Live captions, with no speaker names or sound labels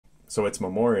So it's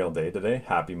Memorial Day today.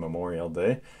 Happy Memorial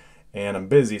Day. And I'm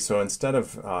busy, so instead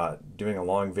of doing a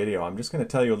long video, I'm just going to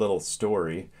tell you a little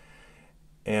story.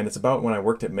 And it's about when I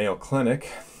worked at Mayo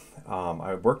Clinic.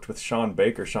 I worked with Sean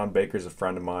Baker. Sean Baker's a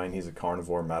friend of mine. He's a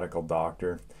carnivore medical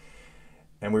doctor.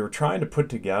 And we were trying to put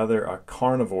together a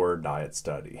carnivore diet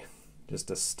study.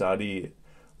 Just a study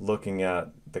looking at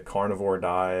the carnivore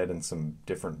diet and some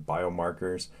different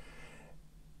biomarkers.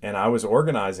 And I was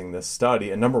organizing this study,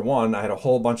 and number one, I had a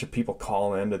whole bunch of people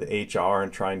call into the HR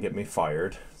and try and get me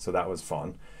fired, so that was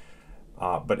fun.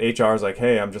 But HR is like,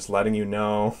 hey, I'm just letting you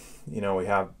know, we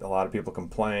have a lot of people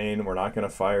complain, we're not going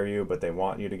to fire you, but they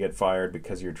want you to get fired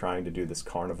because you're trying to do this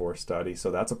carnivore study,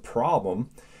 so that's a problem.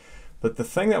 But the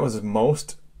thing that was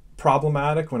most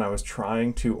problematic when I was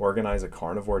trying to organize a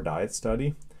carnivore diet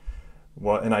study,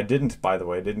 and I didn't, by the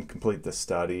way, didn't complete this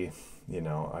study.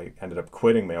 I ended up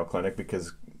quitting Mayo Clinic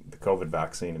because the COVID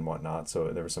vaccine and whatnot, so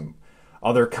there were some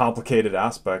other complicated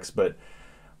aspects. But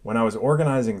when I was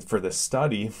organizing for this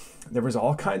study, there was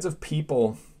all kinds of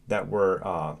people that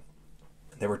were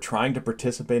trying to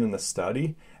participate in the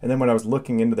study. And then when I was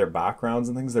looking into their backgrounds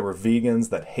and things, there were vegans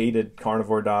that hated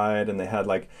carnivore diet, and they had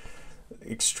like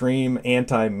extreme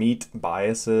anti-meat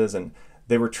biases, and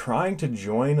they were trying to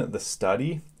join the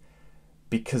study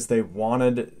because they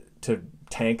wanted to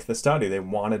tank the study. They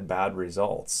wanted bad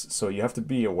results. So you have to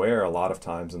be aware a lot of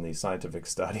times in these scientific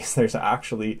studies, there's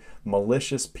actually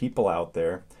malicious people out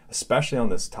there, especially on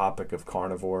this topic of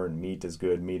carnivore and meat is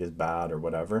good, meat is bad, or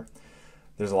whatever.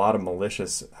 There's a lot of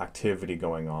malicious activity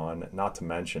going on, not to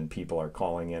mention people are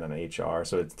calling in on HR,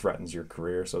 so it threatens your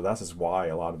career. So this is why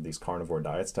a lot of these carnivore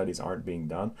diet studies aren't being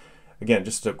done. Again,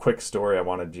 just a quick story I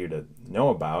wanted you to know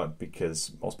about,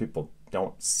 because most people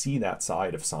don't see that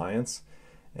side of science.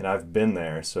 And I've been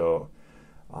there, so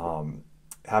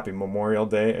happy Memorial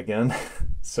Day again.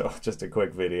 So just a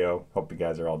quick video. Hope you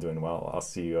guys are all doing well. I'll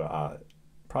see you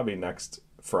probably next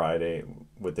Friday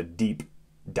with a deep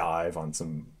dive on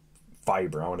some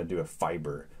fiber. I want to do a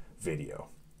fiber video.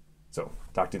 So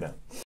talk to you then.